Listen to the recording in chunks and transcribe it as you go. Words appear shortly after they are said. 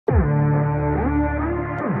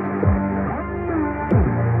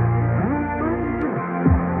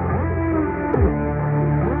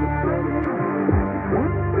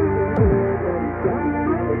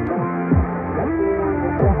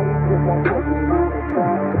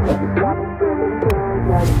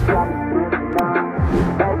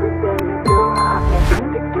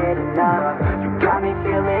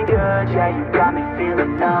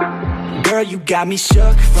Girl, you got me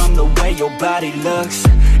shook from the way your body looks.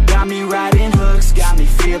 Got me riding hooks, got me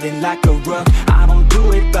feeling like a rook. I don't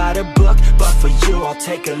do it by the book, but for you I'll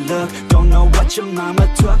take a look. Don't know what your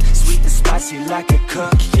mama took, sweet and spicy like a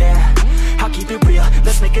cook, yeah. I'll keep it real,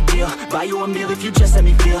 let's make a deal. Buy you a meal if you just let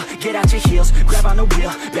me feel. Get out your heels, grab on the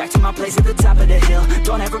wheel. Back to my place at the top of the hill.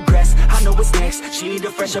 Don't have regrets, I know what's next. She need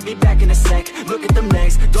a fresh, I'll be back in a sec. Look at them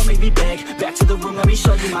legs, don't make me beg. Back to the room, let me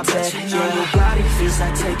show you my bed. Touching on your body feels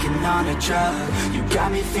like taking on a drug. You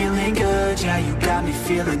got me feeling good, yeah, you got me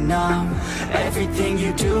feeling numb. Everything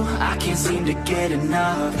you do, I can't seem to get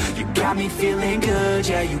enough. You got me feeling good,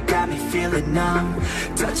 yeah, you got me feeling numb.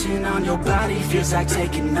 Touching on your body feels like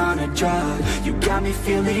taking on a drug. You got me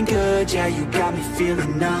feeling good, yeah, you got me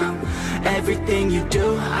feeling numb. Everything you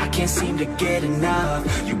do, I can't seem to get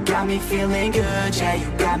enough. You got me feeling good, yeah, you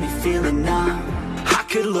got me feeling numb. I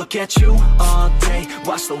could look at you all day,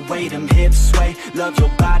 watch the way them hips sway. Love your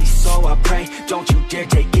body, so I pray, don't you dare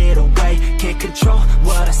take it away. Can't control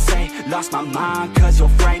what I say, lost my mind cause your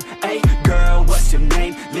frame. Hey girl, what's your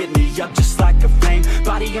name? Lit me up just like a flame.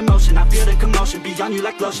 Body in motion, I feel the commotion. Beyond you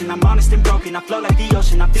like lotion, I'm honest and broken. I flow like the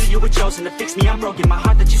ocean, I feel you were chosen to fix me, I'm broken. My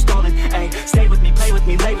heart that you stolen, hey. Stay with me, play with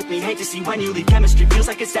me, lay with me. Hate to see when you leave, chemistry feels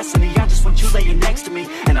like it's destiny. I just want you laying next to me,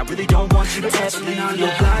 and I really don't want you to ever leave. On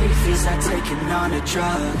your body feels like taking on a drug.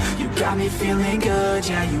 You got me feeling good,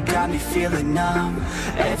 yeah, you got me feeling numb.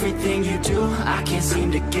 Everything you do, I can't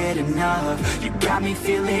seem to get enough. You got me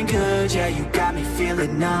feeling good, yeah, you got me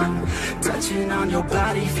feeling numb. Touching on your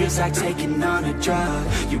body feels like taking on a drug.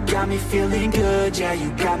 You got me feeling good, yeah, you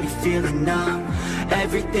got me feeling numb.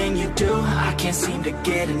 Everything you do, I can't seem to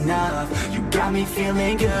get enough. You got me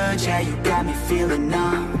feeling good, yeah, you got me feeling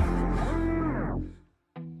numb.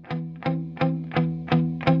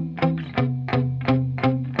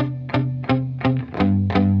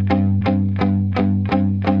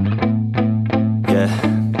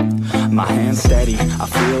 My hands steady, I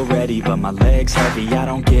feel ready, but my legs heavy, I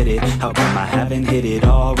don't get it. How come I haven't hit it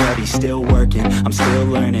already? Still working, I'm still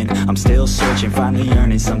learning, I'm still searching. Finally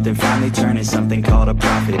earning something, finally turning something called a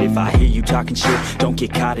profit. If I hear you talking shit, don't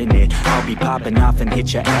get caught in it. I'll be popping off and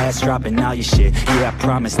hit your ass, dropping all your shit. Yeah, I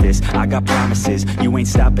promise this, I got promises. You ain't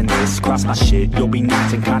stopping this, cross my shit, you'll be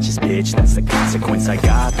knocked unconscious, bitch. That's the consequence, I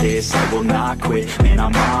got this, I will not quit. Man,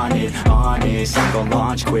 I'm on it, honest, I'm gon'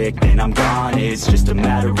 launch quick, then I'm gone. It's just a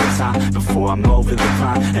matter of time before I'm over the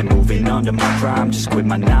climb and moving under my prime. Just quit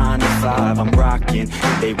my 9 to 5, I'm rocking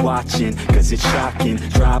and they watching, cause it's shocking.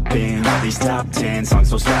 Dropping all these top 10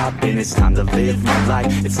 songs, no stopping. It's time to live my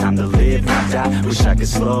life, it's time to live, not die. Wish I could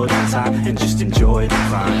slow down time and just enjoy the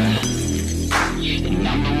climb. And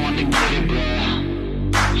I'm the one to get it, bro.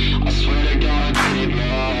 I swear to God I get it,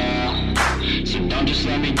 bro. So don't just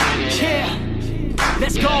let me get it. Yeah,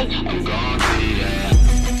 let's go. I'm gonna get it.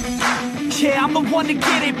 Yeah, I'm the one to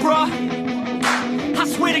get it, bruh. I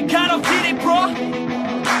swear to God I'll get it, bruh.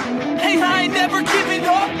 Hey, I ain't never giving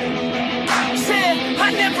up. Yeah, I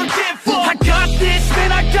never give up. I got this,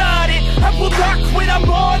 man, I got it. I will not quit, I'm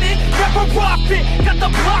on it. Never rock it. Got the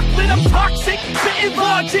block lit, I'm toxic. Spitting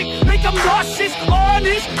logic, make them nauseous.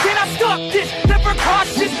 Honest, can I stop this? Never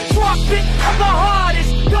cautious, drop it. I'm the hardest.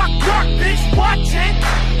 Knock, knock, bitch, watch it.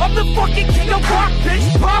 I'm the fucking king of rock, bitch.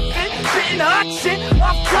 Poppin', spitting hot shit.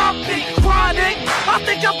 I'm topic, chronic. I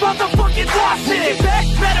think I'm motherfucking lost it. Back,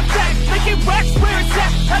 matter of fact, making racks where it's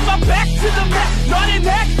at. Had my back to the mat, not an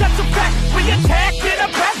act, that's a fact. We attack in a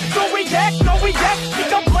back, no react, no react. Think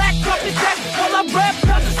I'm black, up his ass. While I rap,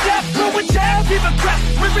 not the step, throw a jab, give a crap.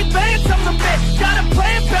 We're advanced, I'm the man. Got a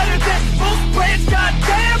plan better than most brands.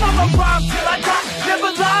 Goddamn, I'm a rhyme till I die.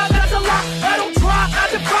 Never lie, that's a lie. I don't try, I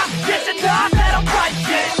defy. Yes and nah, that I'm right,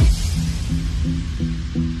 yeah.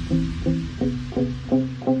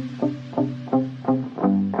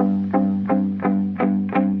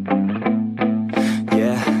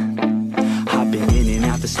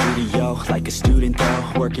 Like a student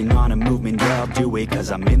though, working on a movement, yeah, I'll do it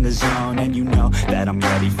cause I'm in the zone. And you know that I'm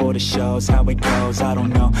ready for the shows. How it goes, I don't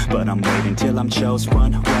know, but I'm waiting till I'm chose.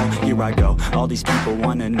 One row, here I go. All these people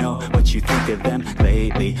wanna know what you think of them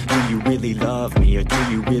lately. Do you really love me or do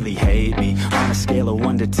you really hate me? On a scale of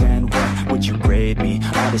 1 to 10, what would you grade me?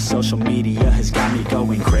 All this social media has got me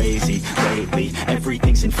going crazy lately.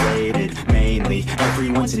 Everything's inflated, mainly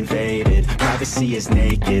everyone's invaded. Privacy is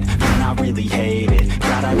naked, man, I really hate it.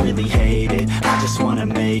 God, I really hate it. hate it, I just wanna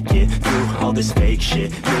make it through all this fake shit.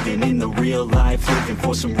 Living in the real life, living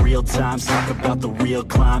for some real times. Talk about the real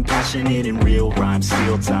climb, passionate in real rhymes.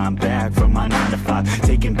 Steal time back from my 9 to 5,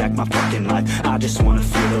 taking back my fucking life. I just wanna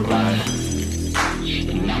feel alive.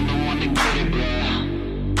 And I'm the one to get it, bro.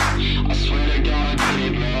 I swear to God I get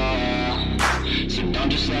it, bro. So don't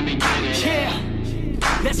just let me get it.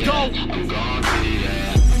 Yeah, let's go. I'm gonna get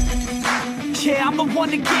it, yeah, I'm the one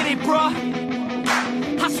to get it, bro.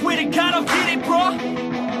 I swear to God I'll get it, bro.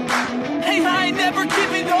 Hey, I ain't never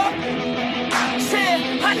giving up.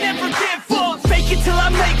 Yeah, I never give up. Fake it till I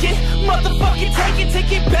make it. Motherfucking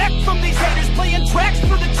take it back from these haters. Playing tracks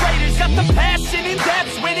for the traitors. Got the passion and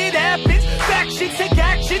that's when it happens. Factions take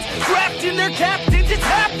actions, drafting their captains. It's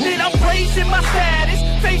happening, I'm raising my status,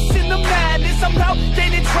 facing the madness. I'm out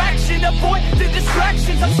gaining traction, avoid the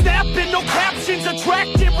distractions. I'm snapping, no captions,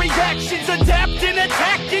 attracting reactions. Adapting,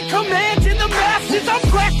 attacking, commanding the masses. I'm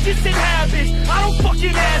practicing habits, I don't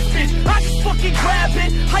fucking ask bitch, I just fucking grab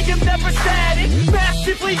it. I am never static,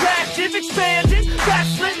 massively active, expanding,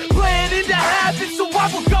 backslid, planning to happen. So I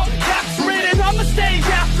will go capture it and I'ma stay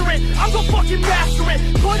after it. I'm gonna fucking master it,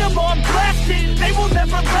 put them on blasting, they will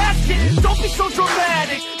never last it. Don't be so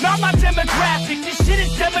dramatic, not my demographic. This shit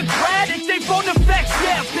is democratic, they vote effects,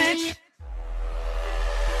 yeah bitch.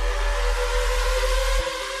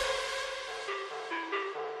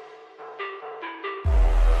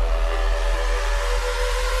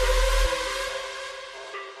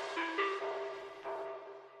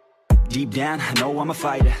 Deep down, I know I'm a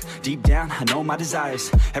fighter. Deep down, I know my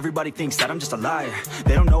desires. Everybody thinks that I'm just a liar.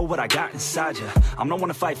 They don't know what I got inside ya. I'm not one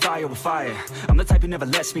to fight fire with fire. I'm the type who never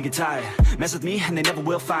lets me get tired. Mess with me and they never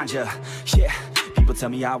will find ya. Yeah, people tell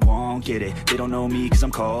me I won't get it. They don't know me cause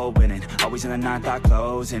I'm cold winning. Always in the ninth, I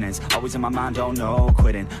closing. It's always in my mind, don't know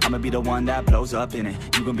quitting. I'ma be the one that blows up in it.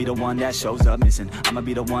 You gon' be the one that shows up missing. I'ma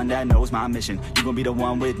be the one that knows my mission. You gon' be the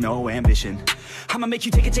one with no ambition. I'ma make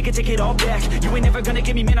you take it all back. You ain't never gonna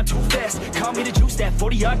get me, man, I'm too fast. Call me the juice, that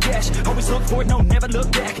 40-yard cash. Always look for it, no, never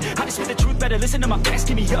look back. I just spit the truth, better listen to my facts.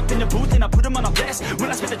 Get me up in the booth and I put them on a blast. When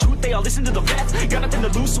I spit the truth, they all listen to the rap. Got nothing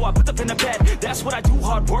to lose, so I put the pen to bed. That's what I do,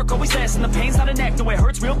 hard work always lasts. And the pain's not an act, no, it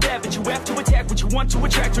hurts real bad. But you have to attack what you want to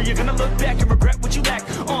attract, or you're gonna look back and regret what you lack.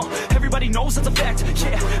 Everybody knows that's a fact.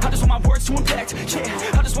 Yeah, I just want my words to impact.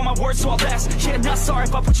 Yeah, I just want my words to all last. Yeah, not sorry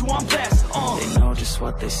if I put you on blast. They know just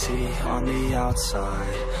what they see on the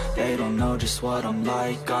outside. They don't know just what I'm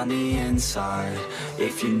like on the inside.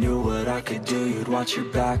 If you knew what I could do, you'd watch your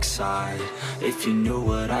backside. If you knew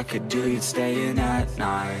what I could do, you'd stay in at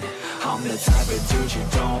night. I'm the type of dude you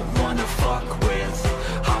don't wanna fuck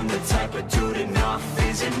with. I'm the type of dude enough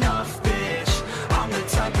is enough, bitch. I'm the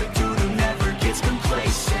type of dude who never gets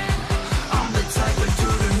complacent. I'm the type of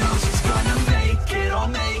dude who knows he's gonna make it, I'll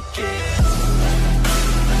make it.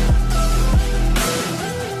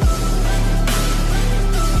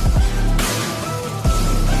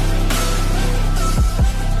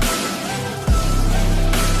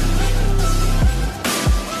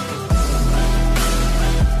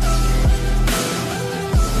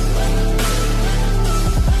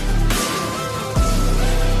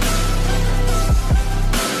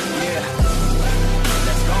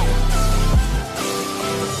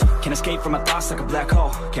 Can't escape from my thoughts like a black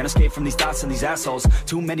hole. Can't escape from these thoughts and these assholes.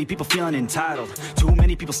 Too many people feeling entitled. Too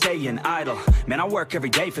many people staying idle. Man, I work every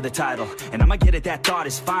day for the title, and I'ma get it, that thought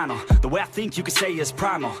is final. The way I think you could say is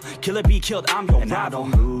primal. Kill or be killed, I'm your rival. I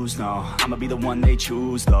don't lose, no. I'ma be the one they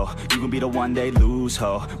choose, though. You gon' be the one they lose,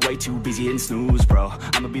 ho. Way too busy hitting snooze, bro.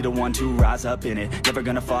 I'ma be the one to rise up in it. Never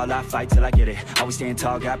gonna fall, I fight till I get it. Always staying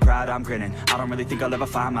tall, got pride, I'm grinning. I don't really think I'll ever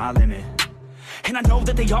find my limit. And I know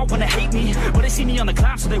that they all wanna hate me, but they see me on the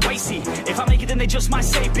climb, so they wait, see. If I make it, then they just might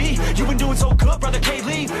say, B, you been doing so good, brother, can't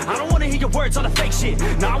leave. I don't wanna hear your words, all the fake shit.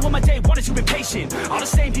 Now I want my day, one is you been patient. All the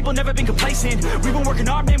same people, never been complacent. We've been working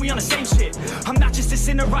hard, man, we on the same shit. I'm not just a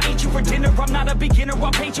sinner, I ain't you for dinner. I'm not a beginner,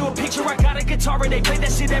 I'll paint you a picture. I got a guitar and they play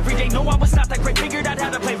that shit every day. No, I was not that great, figured out how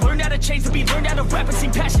to play. Learned how to change the beat, learned how to rap and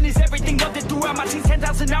sing. Passion is everything, loved it throughout my teens.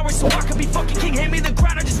 10,000 hours, so I could be fucking king. Hand me the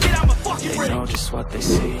ground or just get out my fucking ring. They know just what they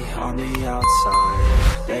see on the outside.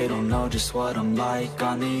 They don't know just what I'm like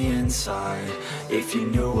on the inside. If you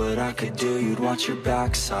knew what I could do, you'd watch your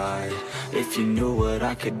backside. If you knew what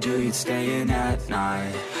I could do, you'd stay in at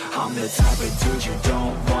night. I'm the type of dude you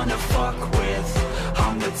don't wanna fuck with.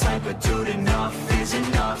 I'm the type of dude enough is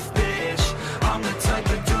enough, bitch. I'm the type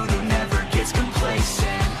of dude who never gets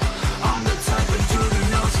complacent. I'm the type of dude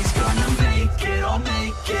who knows he's gonna make it, I'll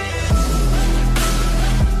make it.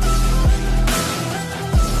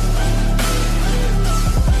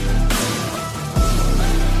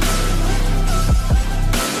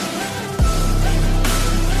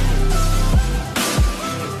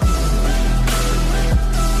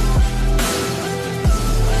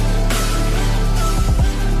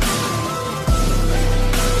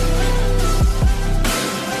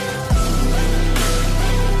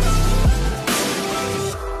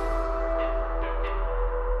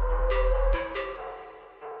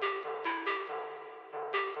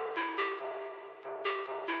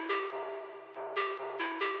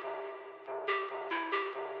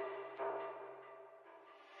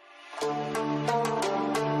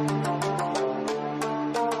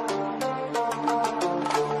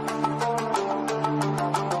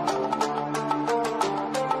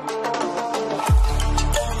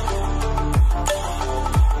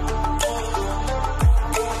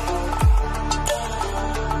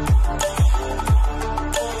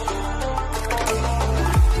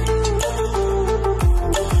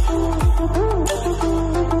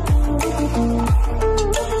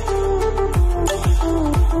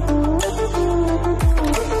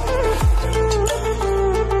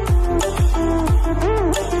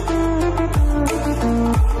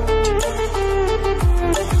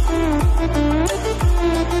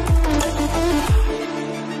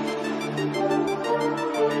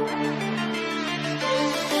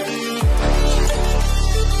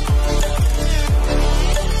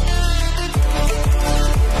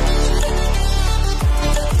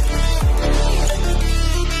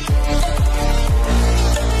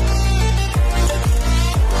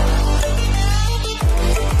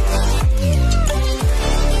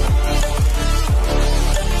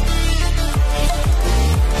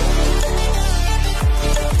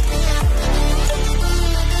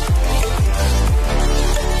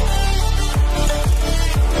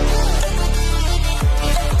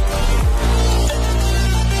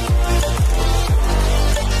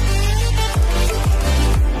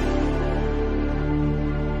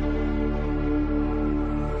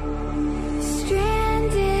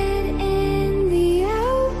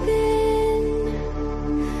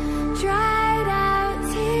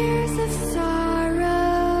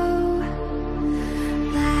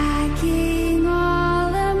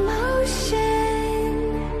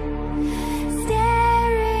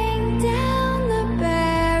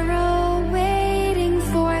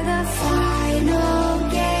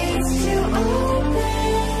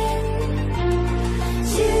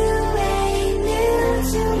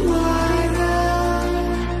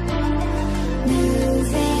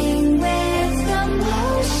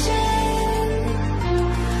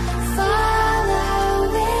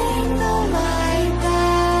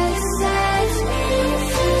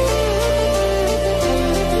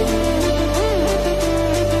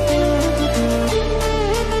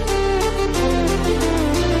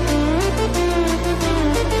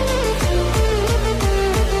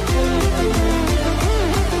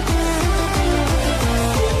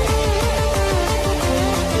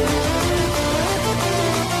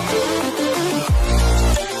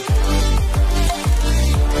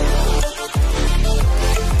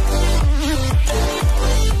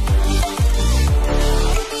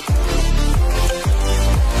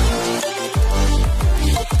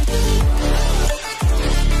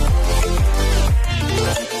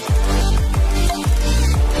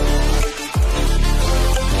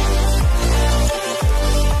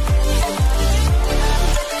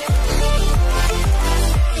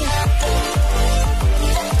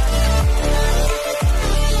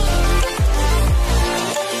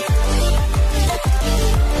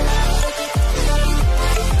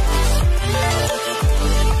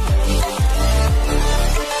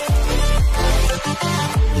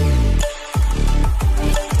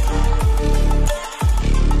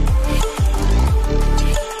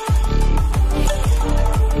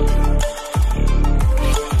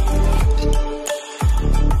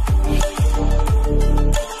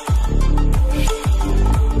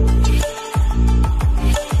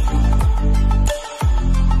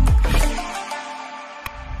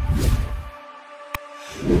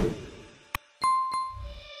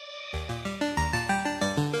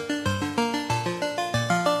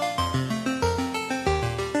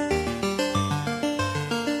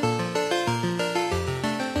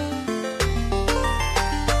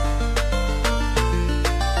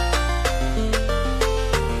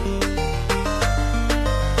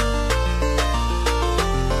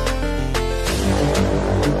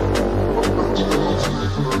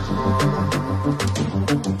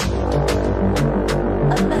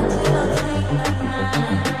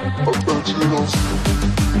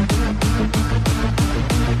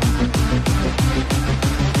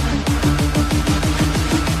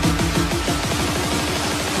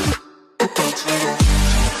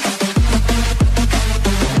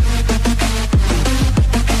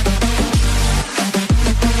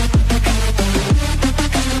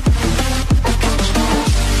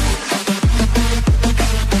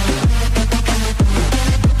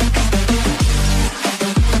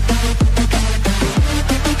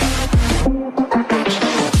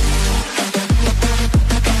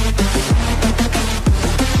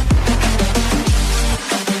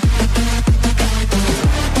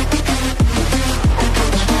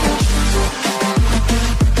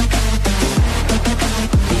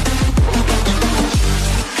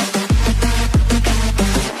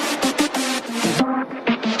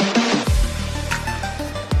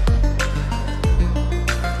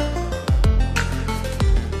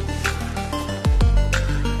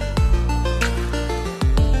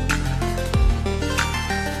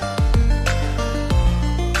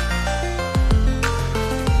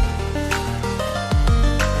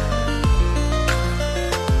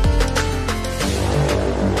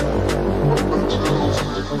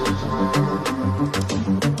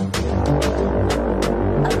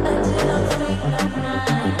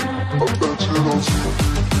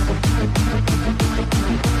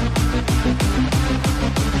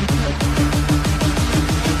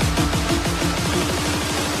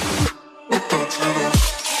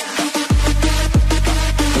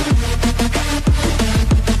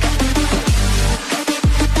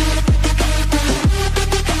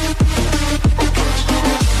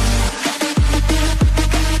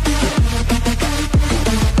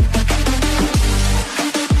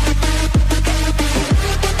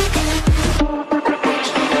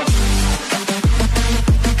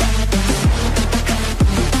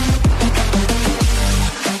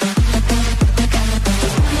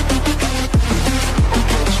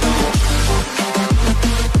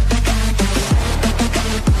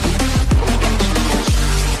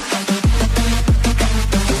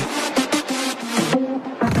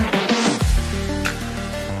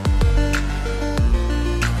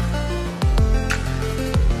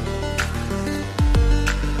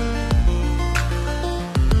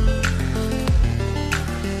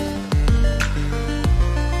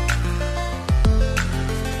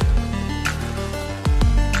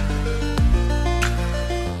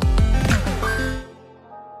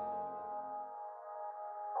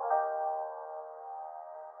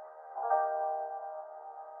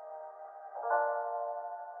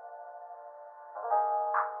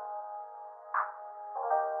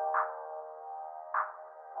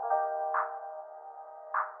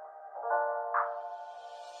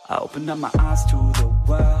 I opened up my eyes to the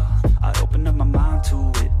world, I opened up my mind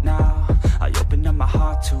to it now. I opened up my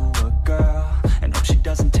heart to a girl, and hope she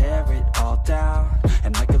doesn't tear it all down.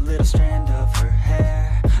 And like a little strand of her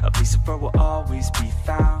hair, a piece of her will always be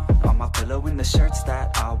found on my pillow in the shirts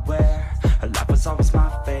that I wear. Her laugh was always my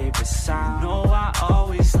favorite sound. You know I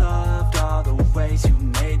always loved all the ways you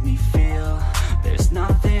made me feel. There's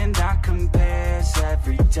nothing that compares,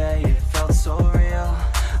 every day it felt so real.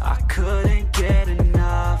 I couldn't get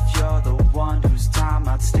enough, you're the one whose time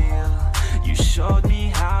I'd steal. You showed me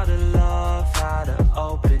how to love, how to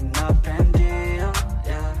open up and deal,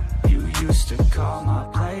 yeah. You used to call my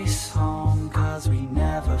place home, cause we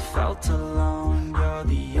never felt alone. You're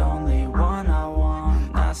the only one I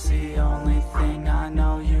want, that's the only thing I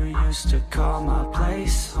know. You used to call my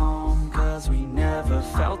place home, cause we never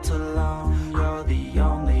felt alone. You're the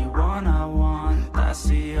only one I want, that's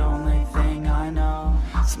the only thing I know.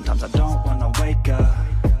 Sometimes I don't wanna wake up,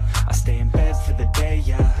 I stay in bed for the day,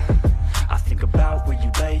 yeah. I think about where you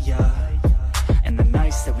lay, yeah, and the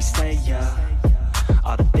nights that we stay, yeah.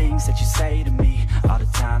 All the things that you say to me, all the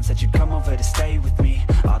times that you come over to stay with me,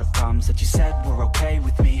 all the problems that you said were okay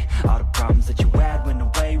with me, all the problems that you had went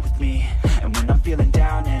away with me. And when I'm feeling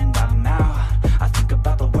down and I'm out, I think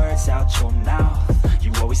about the words out your mouth.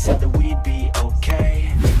 You always said that we'd be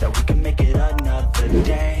okay, that we can make it another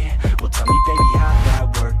day. Well, tell me, baby, how'd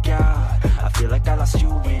that work out? I feel like I lost you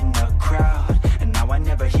in a crowd, and now I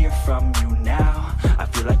never hear from you now. I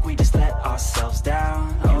feel like we just let ourselves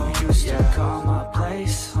down. You used to call my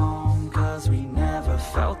place home, cause we never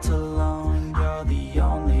felt alone. You're the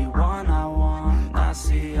only one I want, that's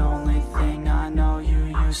the only thing I know.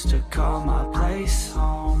 You used to call my place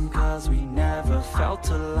home, cause we never felt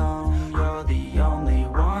alone. You're the only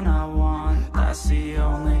one I want, that's the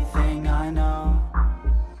only thing I know.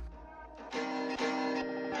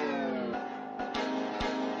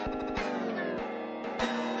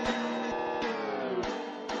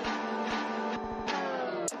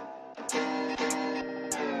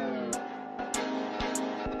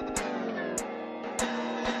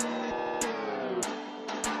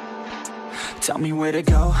 Tell me where to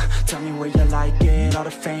go, tell me where you like it. All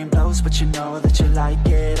the fame blows, but you know that you like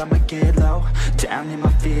it. I'ma get low, down in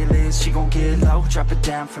my feelings. She gon' get low, drop it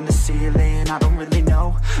down from the ceiling. I don't really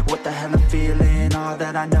know what the hell I'm feeling. All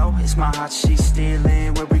that I know is my heart she's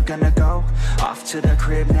stealing. Where we gonna go? Off to the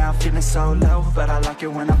crib now, feeling so low, but I like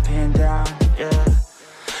it when I'm pinned down, yeah.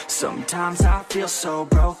 Sometimes I feel so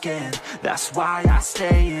broken, that's why I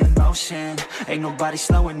stay in motion. Ain't nobody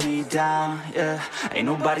slowing me down, yeah. Ain't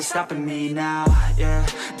nobody stopping me now, yeah.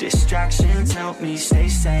 Distractions help me stay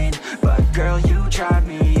sane, but girl, you drive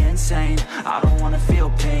me insane. I don't wanna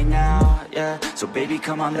feel pain now, yeah. So baby,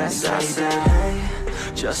 come on, let's lay down. Hey,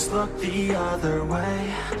 just look the other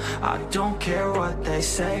way. I don't care what they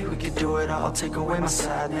say. We could do it all, take away my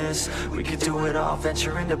sadness. We could do it all,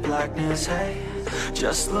 venture into blackness. Hey,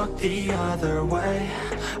 just look the other way.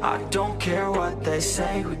 I don't care what they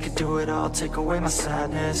say. We could do it all, take away my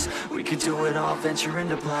sadness. We could do it all, venture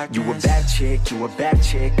into blackness. You a bad chick, you a bad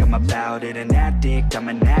chick. I'm about it, an addict, I'm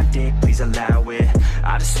an addict. Please allow it.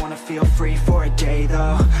 I just wanna feel free for a day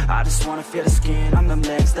though. I just wanna feel the skin on them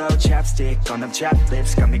legs though. Chapstick on them chapped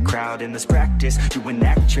lips, got me crowding. Let's practice, you an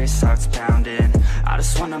actress, heart's pounding. I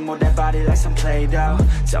just wanna move that body like some Play-Doh.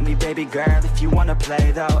 Tell me, baby girl, if you wanna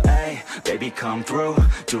play though. Hey, baby, come through,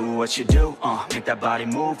 do what you do, make that body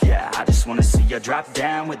move, yeah. I just wanna see you drop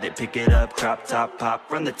down with it, pick it up, crop top, pop,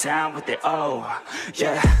 run the town with it, oh,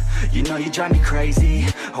 yeah. You know you drive me crazy,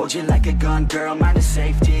 hold you like a gun, girl, mind the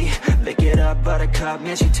safety. Lick it up, buttercup,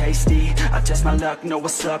 man, she tasty. I test my luck, know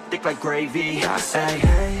what's up, thick like gravy. I say,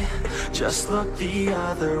 hey, just look the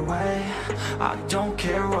other way. I don't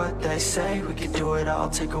care what they say. We could do it all,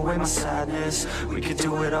 take away my sadness. We could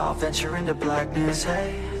do it all, venture into blackness.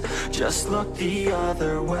 Hey, just look the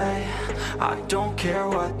other way. I don't care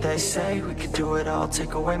what they say. We could do it all,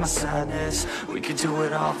 take away my sadness. We could do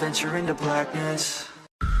it all, venture into blackness.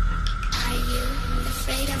 Are you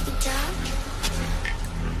afraid of the dark?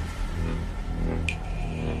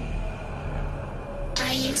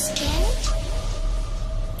 Are you scared?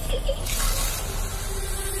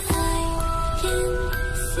 I can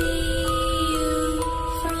see you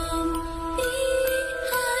from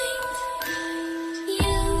behind.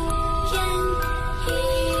 You can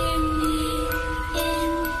hear me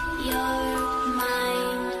in your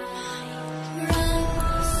mind. Run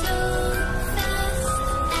so fast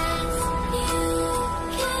as you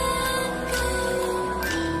can go.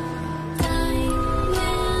 Time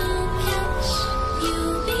will catch you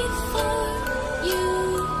before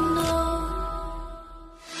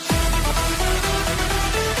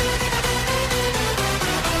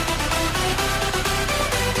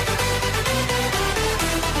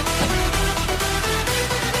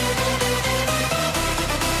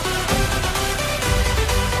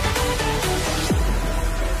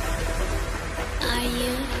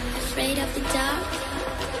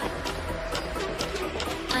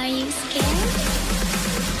Are you scared?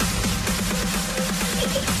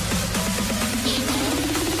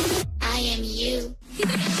 I am you.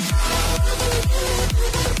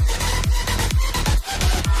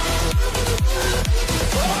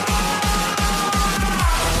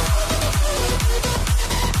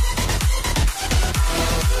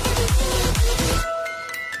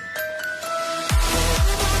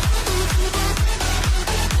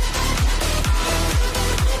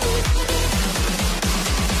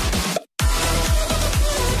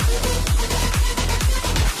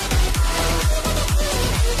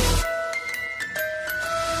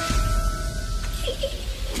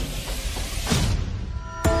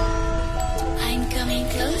 I'm coming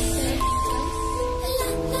closer.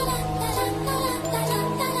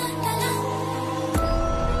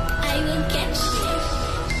 I will catch you.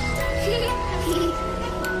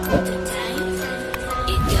 The time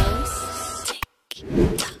it goes tick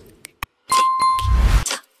tock, tick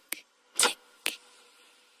tock, tick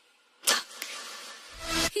tock.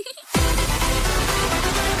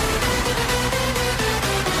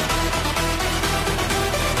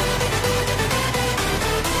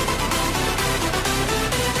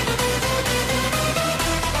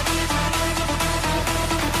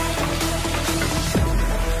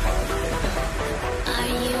 Are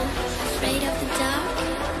you afraid of the dark?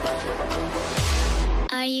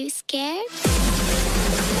 Are you scared?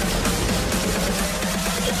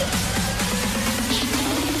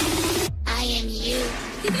 I am you.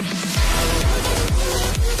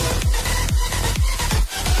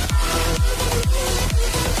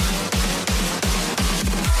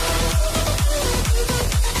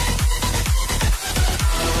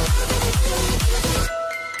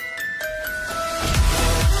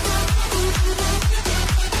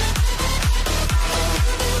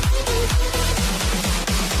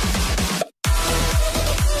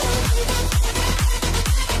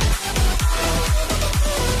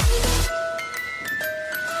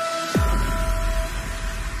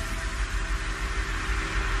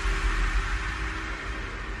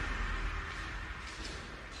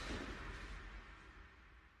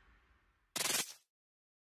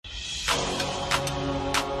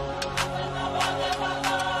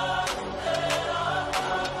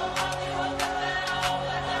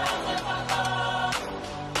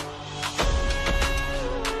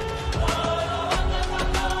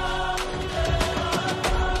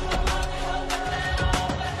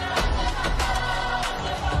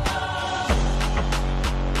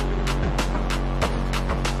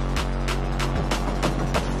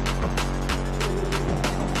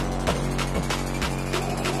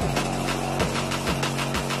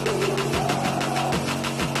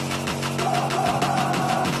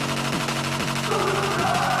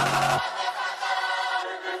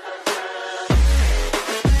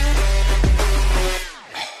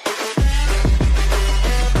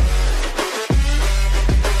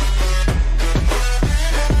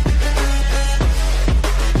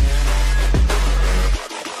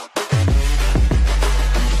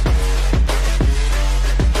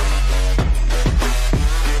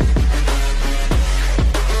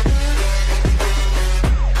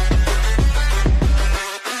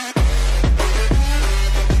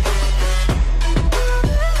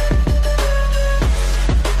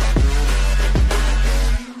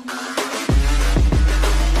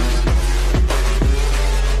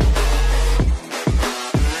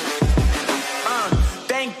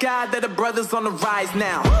 God that the brothers on the rise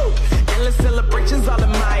now. Woo! Endless celebrations all in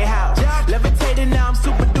my house. Yeah. Levitating now, I'm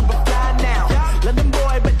super duper fly now. Yeah. London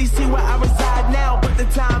boy, but they see where I reside now. Put the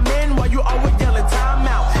time in while you always yelling time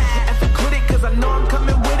out. And for quit it, cause I know I'm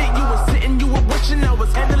coming with it. You were sitting, you were wishing I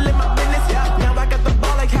was handling my business. Yeah. Now I got the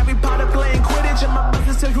ball like Harry Potter playing Quidditch. And my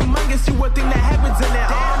business is humongous, you would think that happens in it.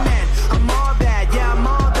 Damn man, I'm all that, yeah, I'm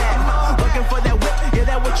all that. Looking for that whip, yeah,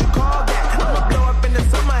 that what you call that. I'ma blow up in the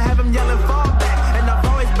summer, have him yelling fall back. And I've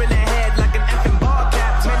always been ahead like an effing ball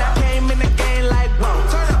cap. Man, I came in the game like, whoa.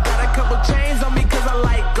 Got a couple chains on me cause I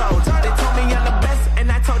like gold. They told me I'm the best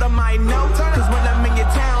and I told them I know. Cause when I'm in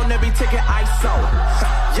your town, every ticket I sold.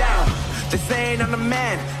 Yeah, they saying I'm the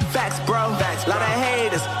man. Facts, bro. Facts, lot of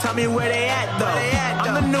haters. Tell me where they at, though.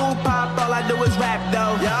 I'm the new pop, all I do is rap,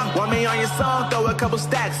 though. Yeah. Want me on your song, throw a couple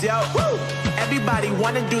stacks, yo. Woo. Everybody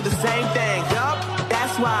wanna do the same thing. Yup.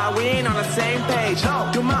 That's why we ain't on the same page. No.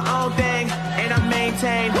 Do my own thing, and I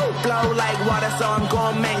maintain. Woo. Flow like water, so I'm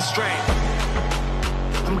going mainstream.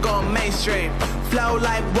 I'm going mainstream. Flow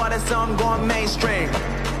like water, so I'm going mainstream.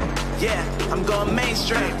 Yeah, I'm going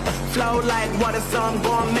mainstream. Flow like water, so I'm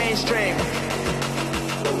going mainstream.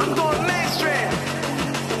 I'm going mainstream.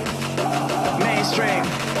 Mainstream.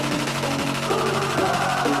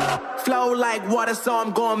 Flow like water, so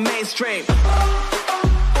I'm going mainstream.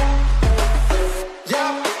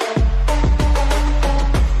 Yeah.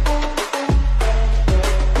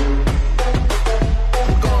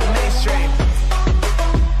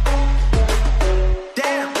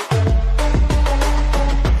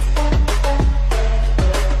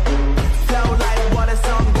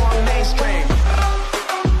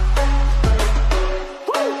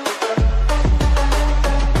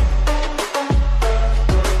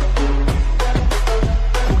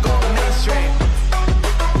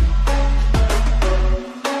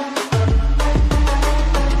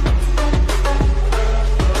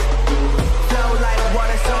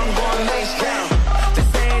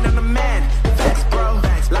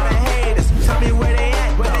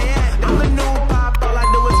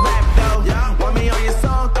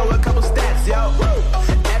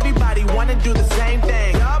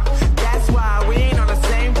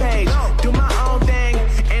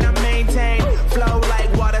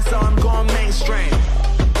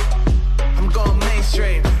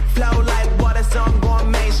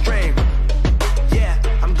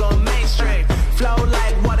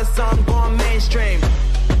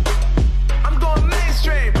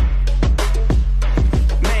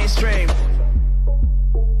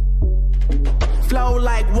 Flow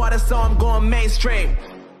like water, so I'm going mainstream.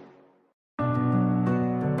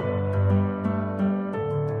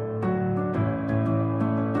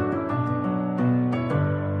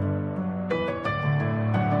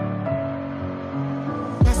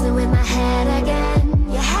 Messing with my head again.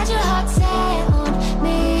 You had your heart set on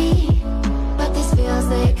me, but these feels,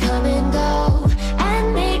 they come and go,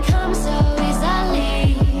 and they come so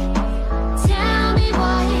easily. Tell me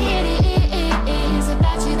what it is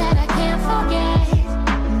about you that I can't forget,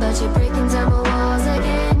 but you're breaking down my walls again.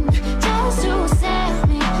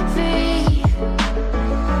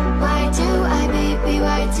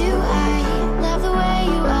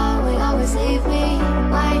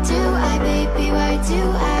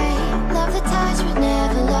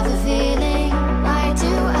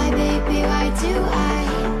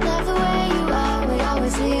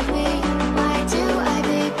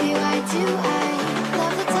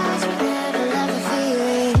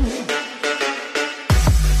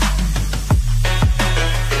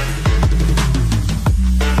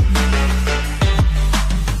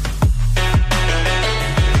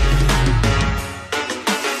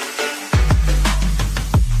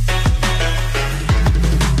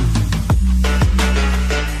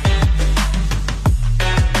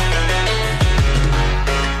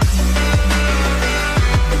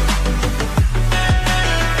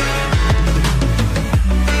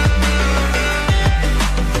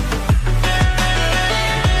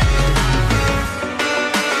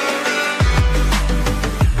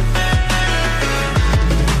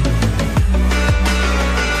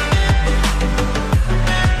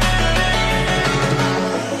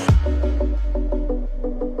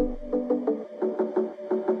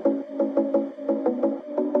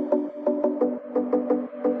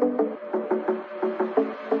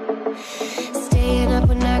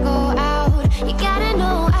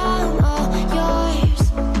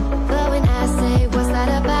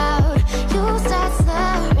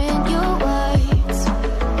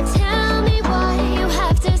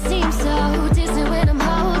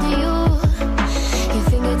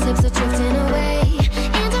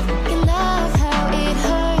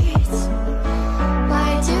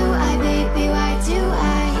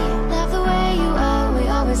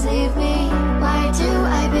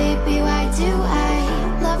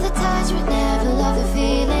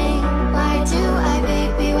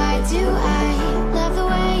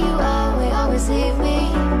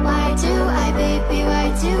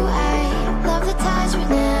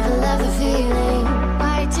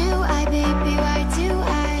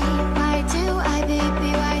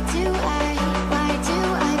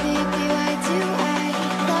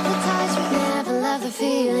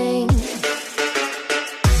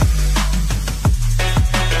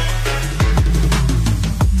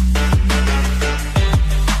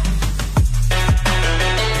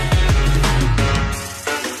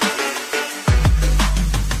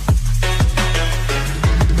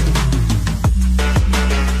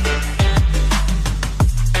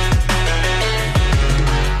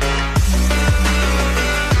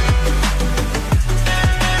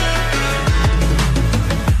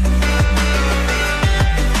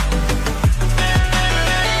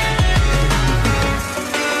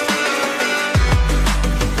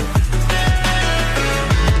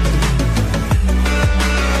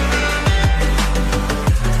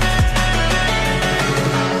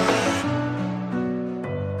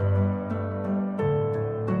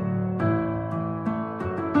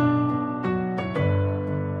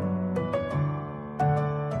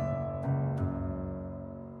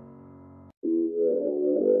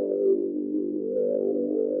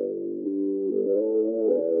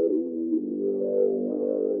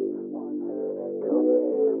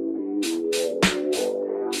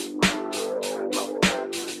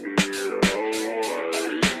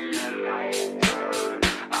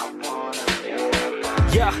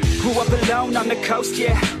 Grew up alone on the coast,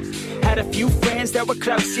 yeah. Had a few friends that were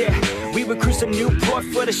close, yeah. We would cruise to Newport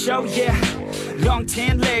for the show, yeah. Long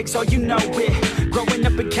tan legs, oh you know it. Growing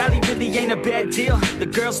up in Cali really ain't a bad deal. The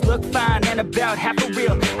girls look fine and about half a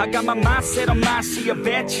real. I got my mindset on mine, she a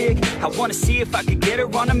bad chick. I wanna see if I could get her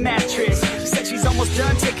on a mattress. Said she's almost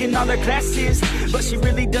done taking all her classes, but she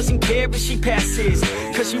really doesn't care if she passes,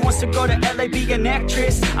 cause she wants to go to LA, be an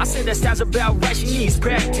actress. I said that sounds about right, she needs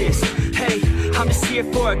practice. Hey, I'm just here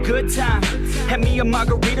for a good time. Have me a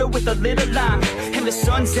margarita with a little lime, and the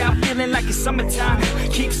sun's out feeling like it's summertime.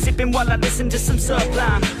 Keep sipping while I listen to some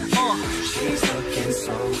Sublime. She's looking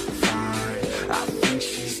so fine, I think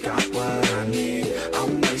she's got what I need.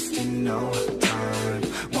 I'm wasting no time,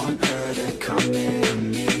 want her to come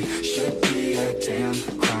in me. Should be a damn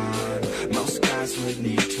crime, most guys would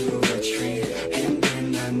need to retreat. And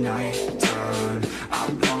in the night time, I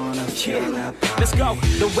wanna feel that body. Let's go,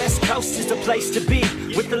 the West Coast is the place to be.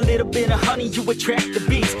 With a little bit of honey you attract the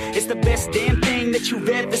bees. It's the best damn thing that you've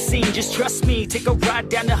ever seen. Just trust me, take a ride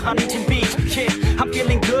down to Huntington Beach. Yeah, I'm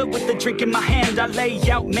feeling good with the drink in my hand. I lay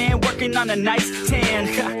out, man, working on a nice tan.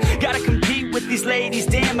 Gotta compete with these ladies,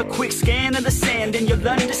 damn. A quick scan of the sand and you'll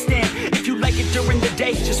understand. If you like it during the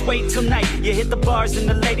day, just wait till night. You hit the bars and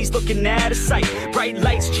the ladies looking out of sight. Bright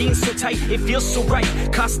lights, jeans so tight, it feels so right.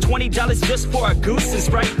 Cost $20 just for a goose and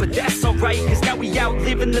Sprite, but that's alright, cause now we out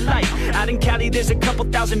living the life. Out in Cali there's a couple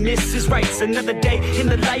thousand Mrs. Rights. Another day in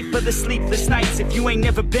the life of the sleepless nights. If you ain't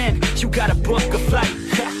never been, you gotta book a flight.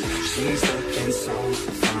 She's looking so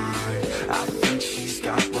fine, I think she's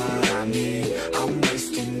got what I need. I'm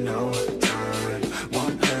wasting no time,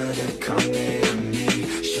 want her to come in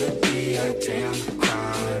me. Should be a damn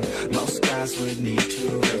crime, most guys would need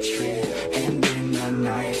to retreat. And in the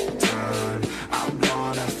night time, I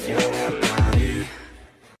wanna feel that body.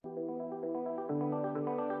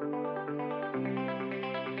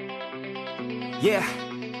 Yeah,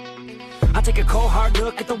 I take a cold hard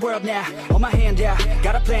look at the world now. Hold my hand out,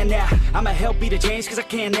 got a plan now. I'ma help be the change cause I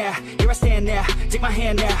can now. Here I stand now, take my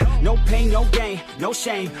hand now. No pain, no gain, no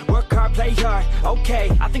shame. Work hard, play hard, okay.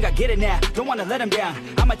 I think I get it now, don't wanna let them down.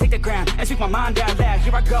 I'ma take the ground and speak my mind out loud.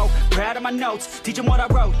 Here I go, proud of my notes. Teach them what I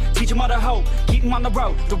wrote, teach them all the hope. Keep them on the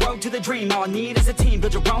road to the dream. All I need is a team,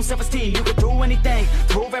 build your own self-esteem. You can do anything,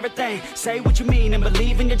 prove everything. Say what you mean and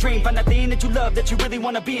believe in your dream. Find that thing that you love, that you really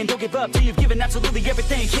wanna be. And don't give up till you've given absolutely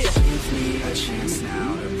everything. Yeah. Give me a chance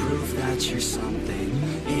now to prove that you're something.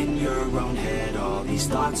 In your own head, all these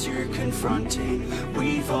thoughts you're confronting.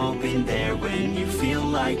 We've all been there when you feel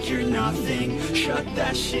like you're nothing. Shut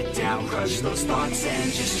that shit down, crush those thoughts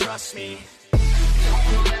and just trust me.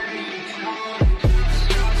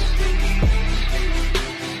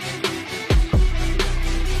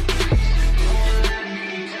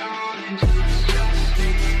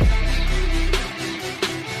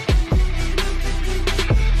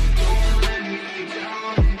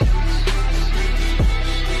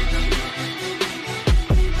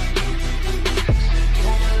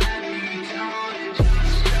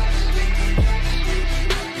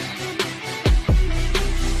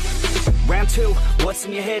 Two, what's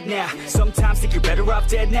in your head now? Sometimes think you're better off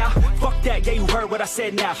dead now. Fuck that, yeah, you heard what I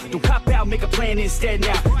said now. Don't cop out, make a plan instead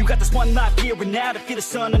now. You got this one life here and now to feel the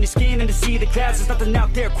sun on your skin and to see the clouds. There's nothing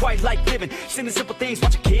out there quite like living. Sing the simple things,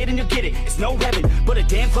 watch a kid and you'll get it. It's no heaven, but a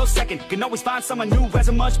damn close second. Can always find someone new who has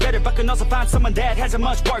it much better, but can also find someone that has it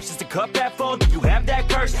much worse. Is the cup that full? Do you have that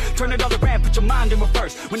curse? Turn it all around, put your mind in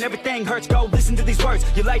reverse. When everything hurts, go listen to these words.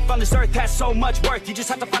 Your life on this earth has so much worth. You just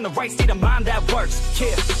have to find the right state of mind that works.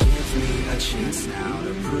 Yeah. Give me a chance now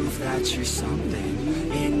to prove that you're something.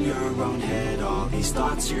 In your own head, all these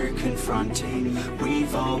thoughts you're confronting.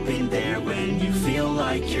 We've all been there when you feel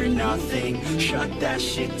like you're nothing. Shut that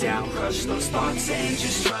shit down, crush those thoughts and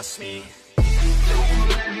just trust me.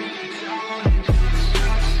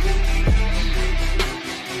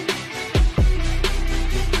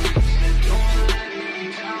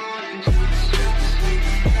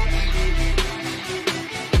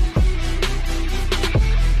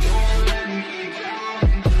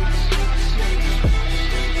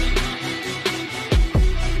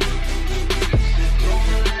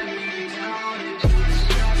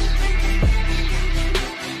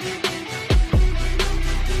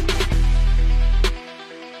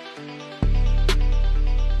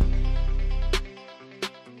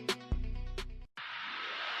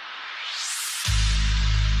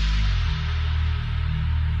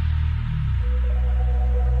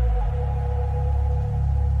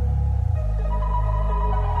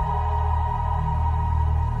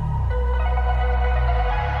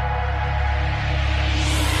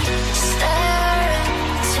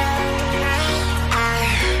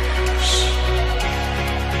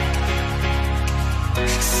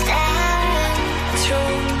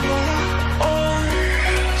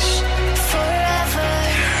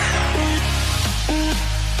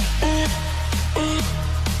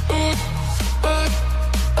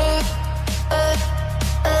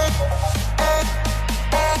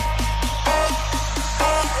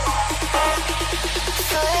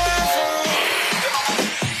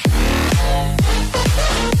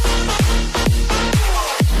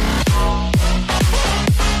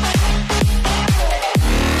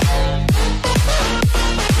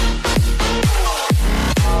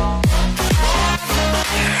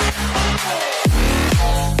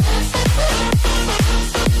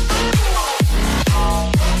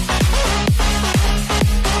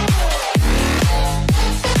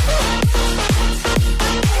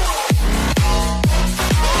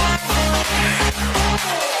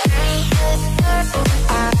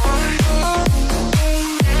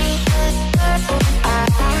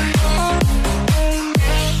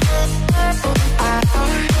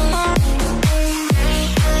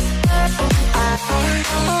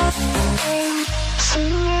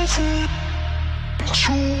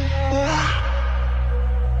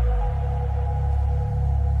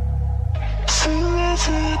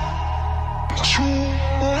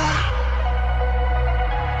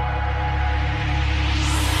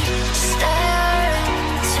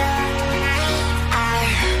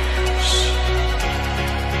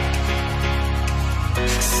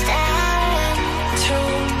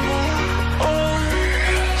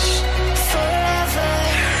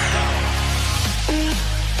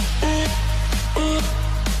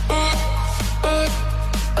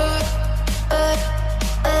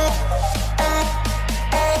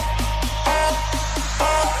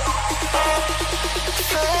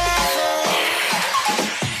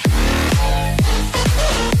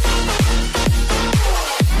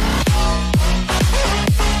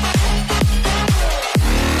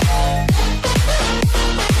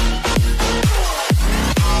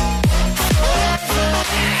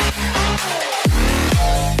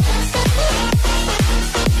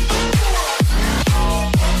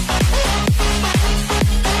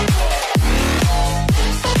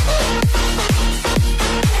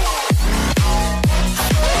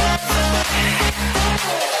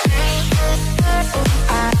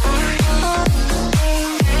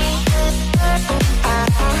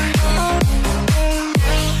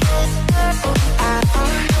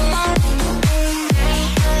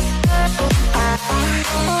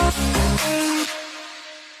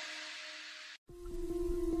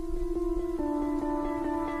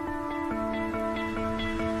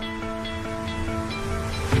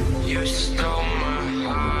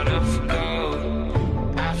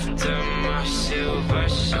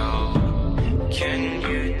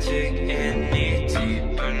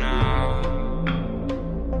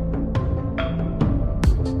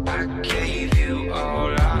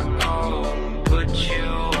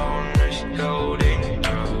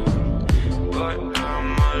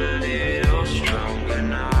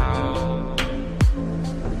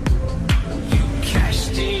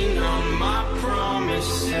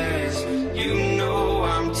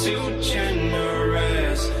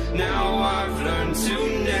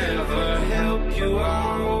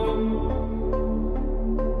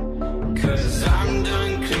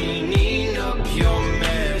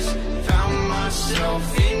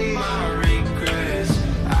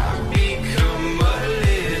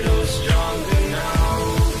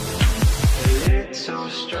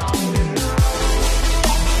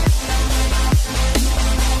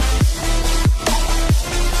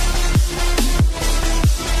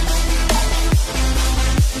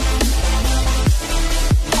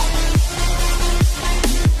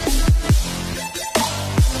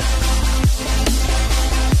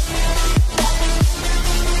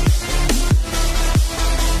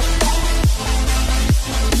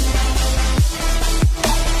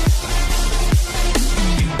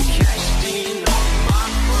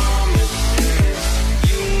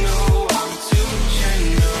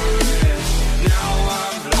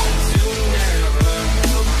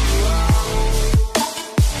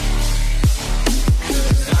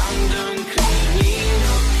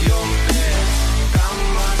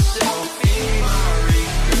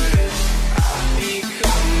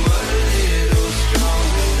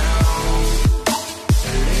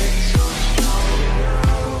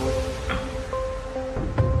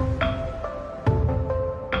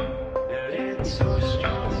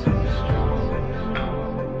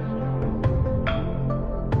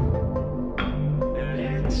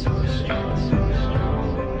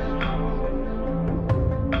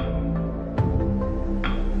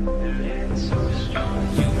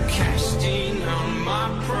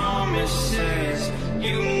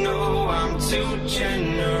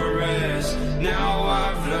 generous. Now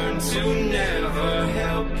I've learned to never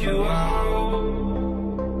help you out,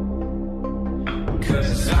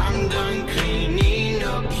 'cause I'm done cleaning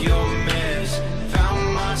up your mess. Found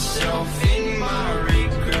myself in my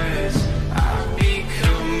regrets. I've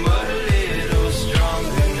become a little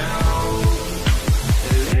stronger now,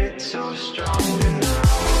 a little stronger now.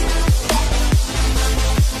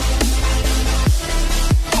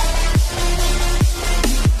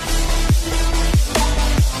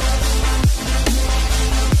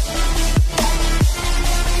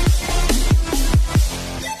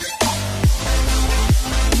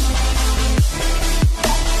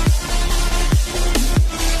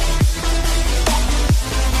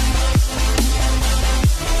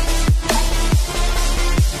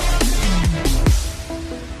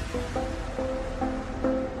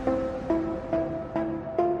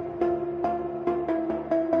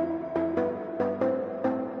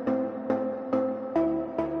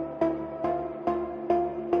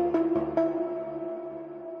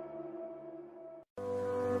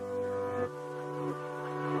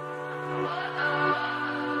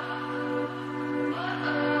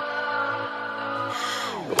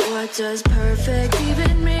 What does perfect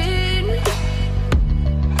even mean?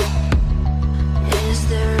 Is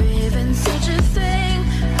there even such a thing?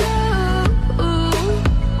 Ooh,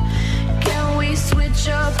 can we switch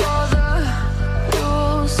up all the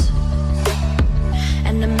rules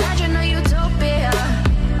and imagine a utopia?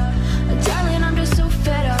 Darling, I'm just so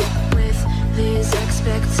fed up with these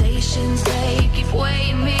expectations. They keep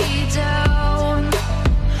weighing me down.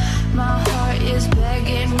 My heart is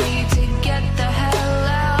begging me to get the hell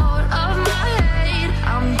out of my head.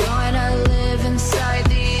 I'm gonna live inside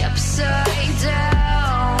the upside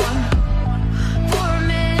down for a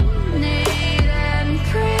minute and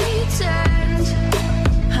pretend,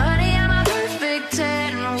 honey, I'm a perfect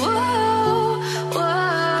 10. Whoa,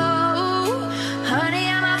 whoa, honey,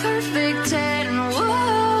 I'm a perfect 10.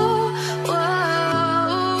 Whoa,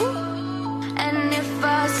 whoa, and if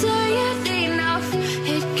I say it enough,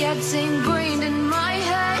 it gets ingrained in my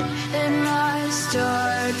head, and I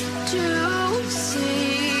start to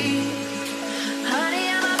see, honey,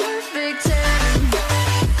 I'm a perfect 10.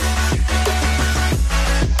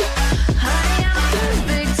 Honey, I'm a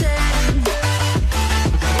perfect 10.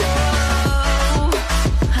 Whoa,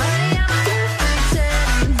 honey, I'm a perfect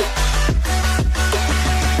 10.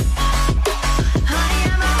 Honey,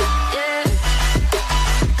 I'm a, yeah.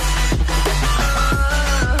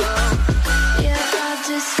 Yeah, I've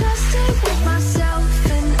discussed it with myself,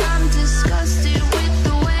 and I'm disgusted with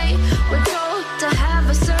the way we're told to have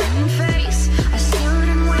a certain face, a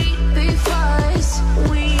certain weight, because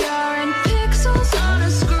we aren't pixels on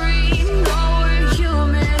a screen. No, we're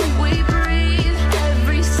human, we breathe.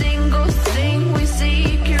 Every single thing we see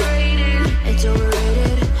curated, it's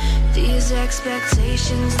overrated. These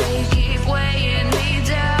expectations, they keep weighing me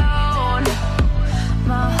down.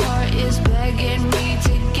 My heart is begging me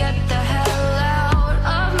to get the hell out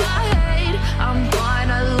of my head. I'm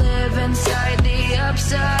gonna live inside the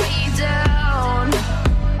upside down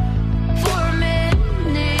for a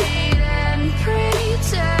minute and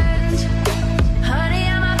pretend, honey,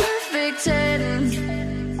 I'm a perfect 10.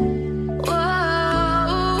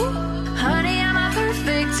 Whoa, honey, I'm a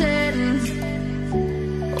perfect 10.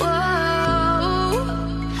 Whoa,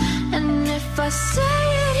 and if I say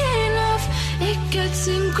it enough, it gets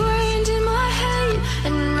ingrained in my head,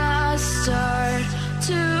 and I start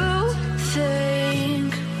to think,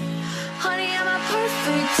 honey, I'm a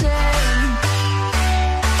perfect 10.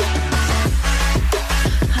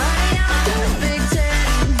 Honey, I'm a perfect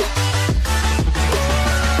 10.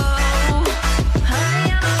 Whoa, honey,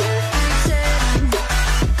 I'm a perfect 10.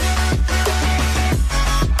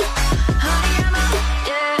 Honey, I'm a,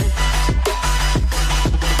 yeah.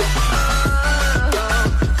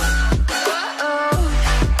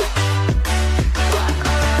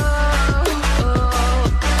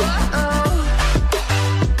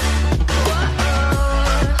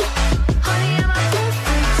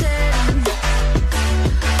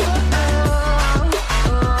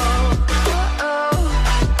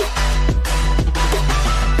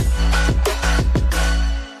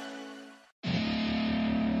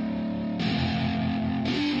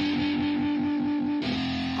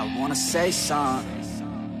 I wanna say something,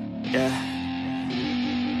 yeah.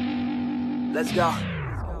 Let's go.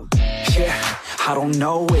 Yeah, I don't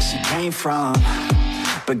know where she came from,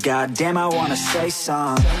 but goddamn, I wanna say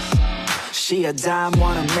something. She a dime,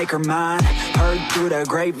 wanna make her mine. Heard through the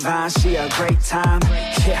grapevine, she a great time.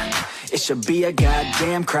 Yeah, it should be a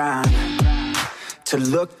goddamn crime to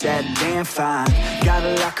look that damn fine.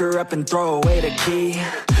 Gotta lock her up and throw away the key.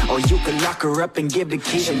 Or you can lock her up and give the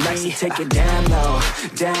key to me. She likes to take it down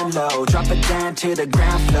low, drop it down to the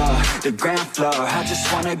ground floor. I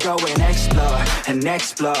just wanna go and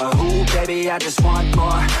explore. Ooh, baby, I just want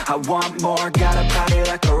more, I want more. Got a body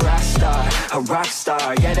like a rock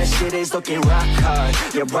star. Yeah, that shit is looking rock hard,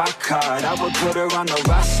 yeah, rock hard. I would put her on the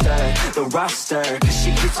roster, cause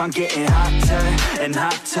she keeps on getting hotter and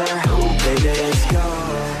hotter. Ooh, baby, let's go.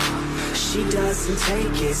 She doesn't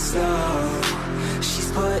take it slow,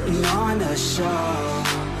 she's putting on a show.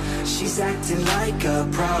 She's acting like a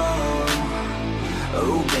pro.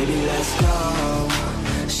 Oh, baby, let's go.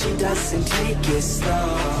 She doesn't take it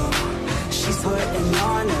slow, she's putting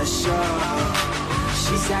on a show.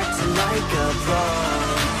 She's acting like a pro.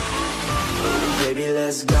 Oh, baby,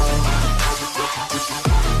 let's go.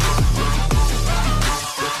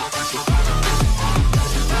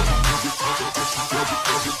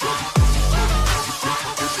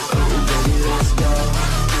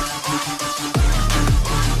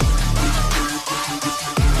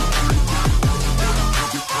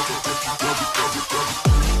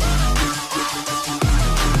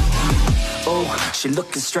 She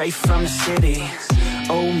looking straight from the city.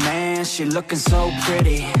 Oh man, she looking so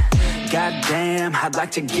pretty. Goddamn, I'd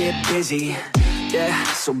like to get busy. Yeah,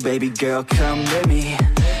 so baby girl, come with me.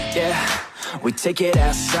 Yeah, we take it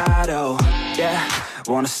outside, oh yeah.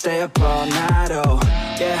 Wanna stay up all night, oh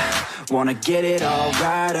yeah. Wanna get it all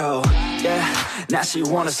right, oh yeah. Now she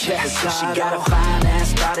wanna skip the slide. She got a fine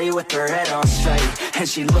ass body with her head on straight, and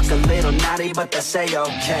she look a little naughty, but that's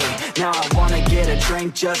a-okay. Now I wanna get a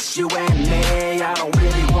drink, just you and me. I don't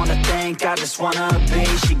really wanna think, I just wanna be.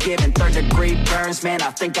 She giving 3rd-degree burns, man,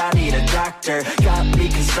 I think I need a doctor. Got me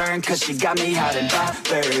concerned, cause she got me hot and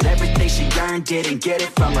bothered. Everything she earned, didn't get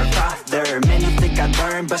it from her father. Man, you think I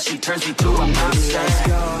learned, but she turns me to a monster. Let's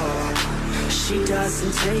go. She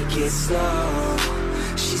doesn't take it slow,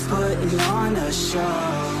 she's putting on a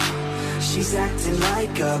show. She's acting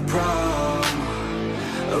like a pro.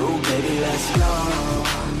 Oh, baby, let's go.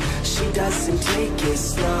 She doesn't take it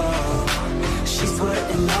slow, she's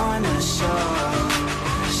putting on a show.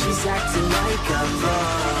 She's acting like a pro.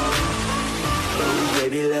 Oh,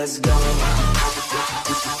 baby, let's go.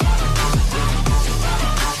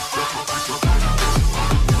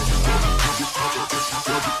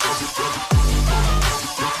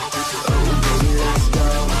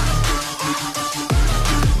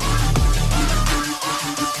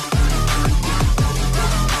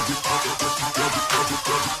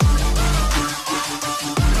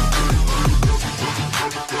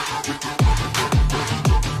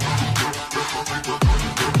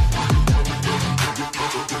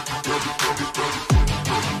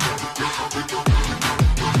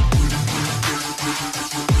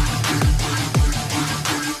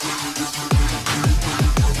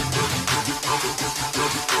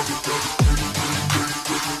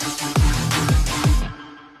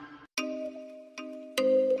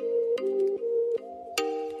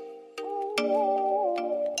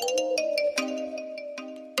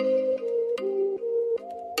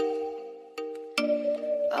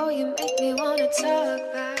 Oh, you make me wanna talk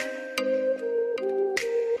back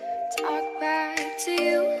to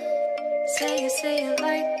you. Say it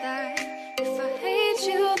like that. If I hate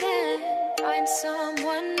you, then find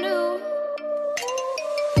someone new.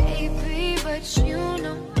 Baby, but you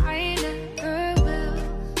know I never will.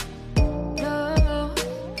 No,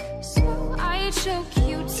 so I choke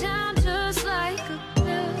you down just like a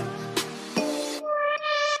pill.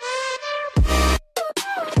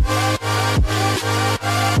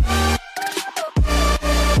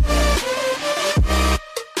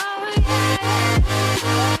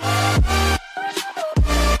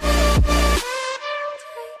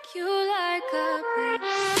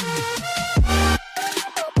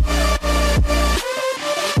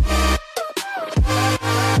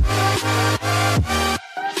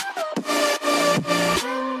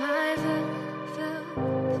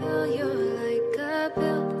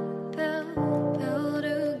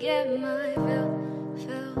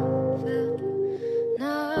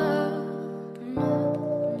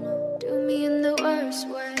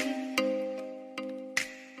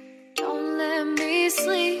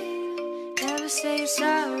 Say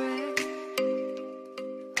sorry.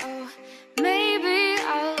 Oh, maybe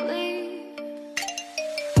I'll leave,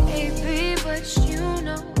 baby, but you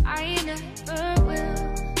know I never will.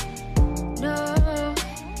 No,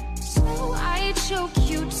 so I choke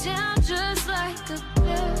you down just like a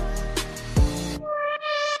pill.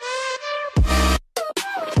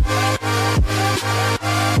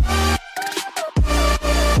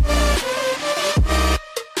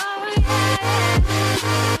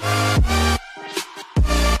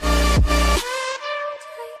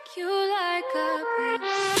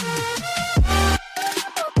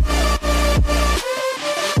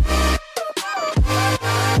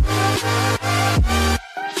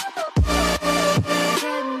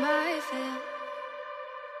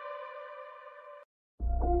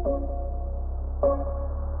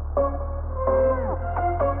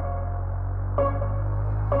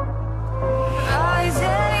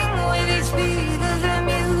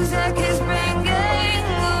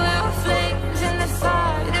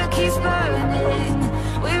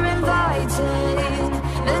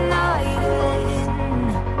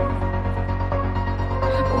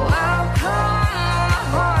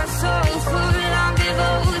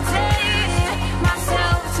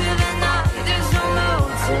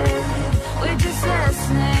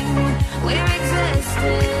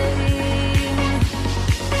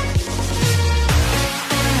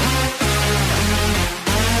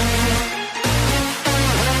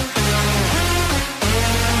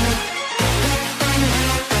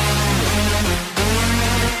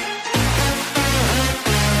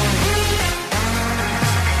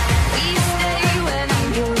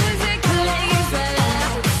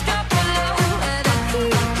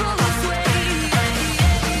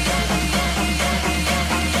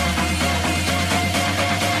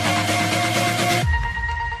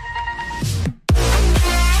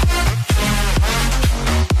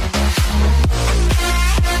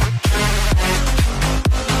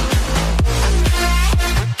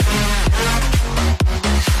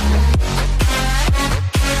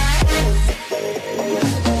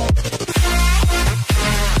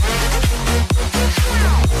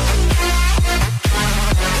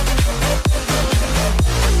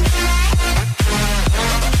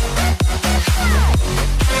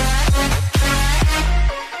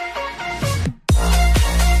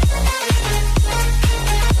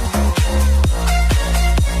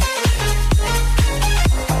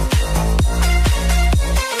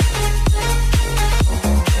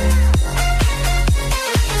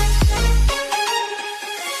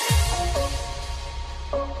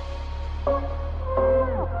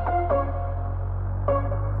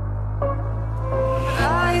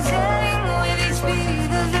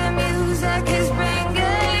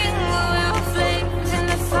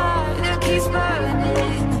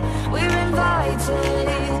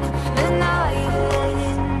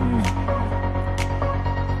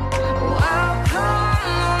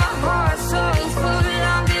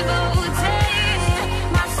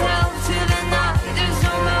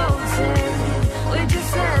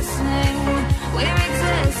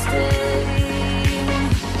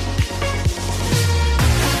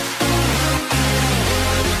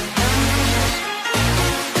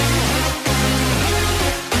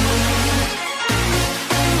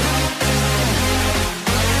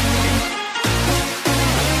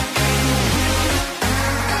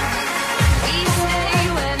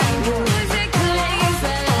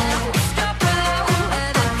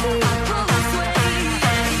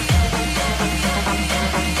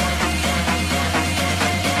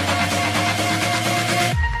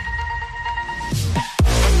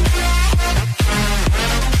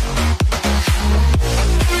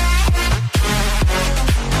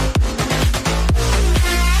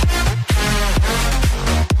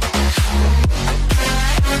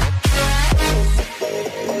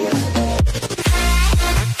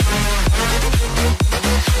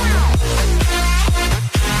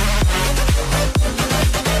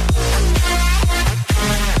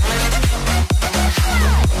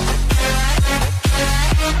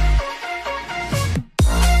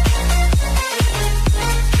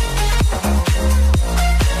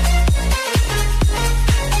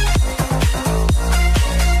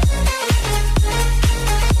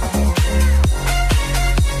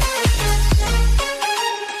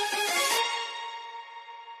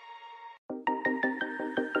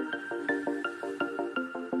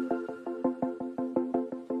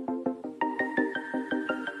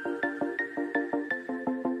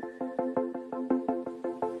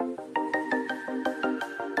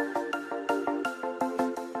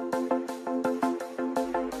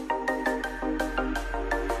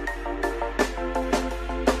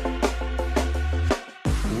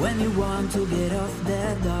 you want to get off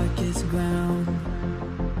the darkest ground,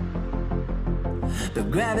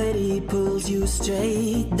 but gravity pulls you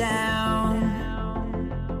straight down.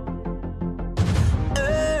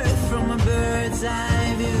 Earth from a bird's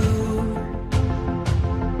eye view.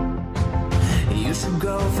 You should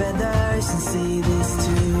grow feathers and see this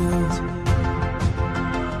too.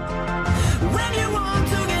 When you want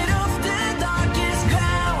to get off the darkest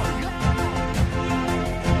ground,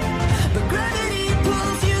 but gravity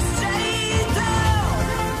pulls you straight down.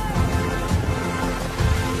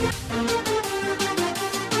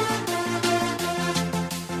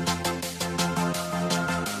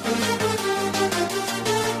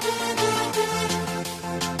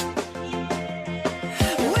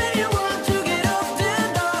 When you want to get off the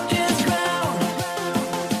darkest ground,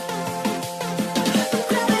 but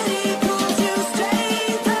gravity pulls you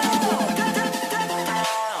straight down.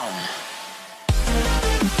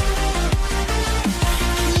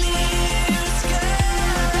 Clear sky.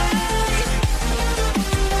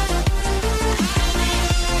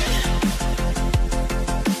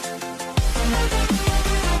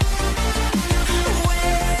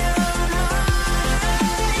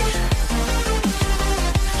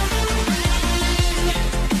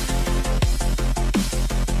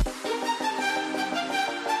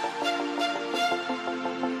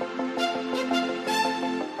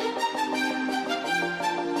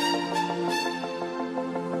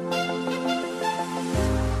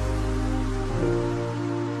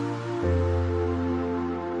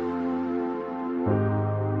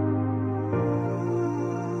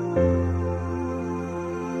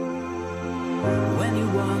 When you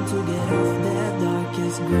want to get off the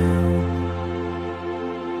darkest ground,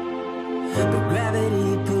 but gravity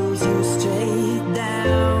pulls you straight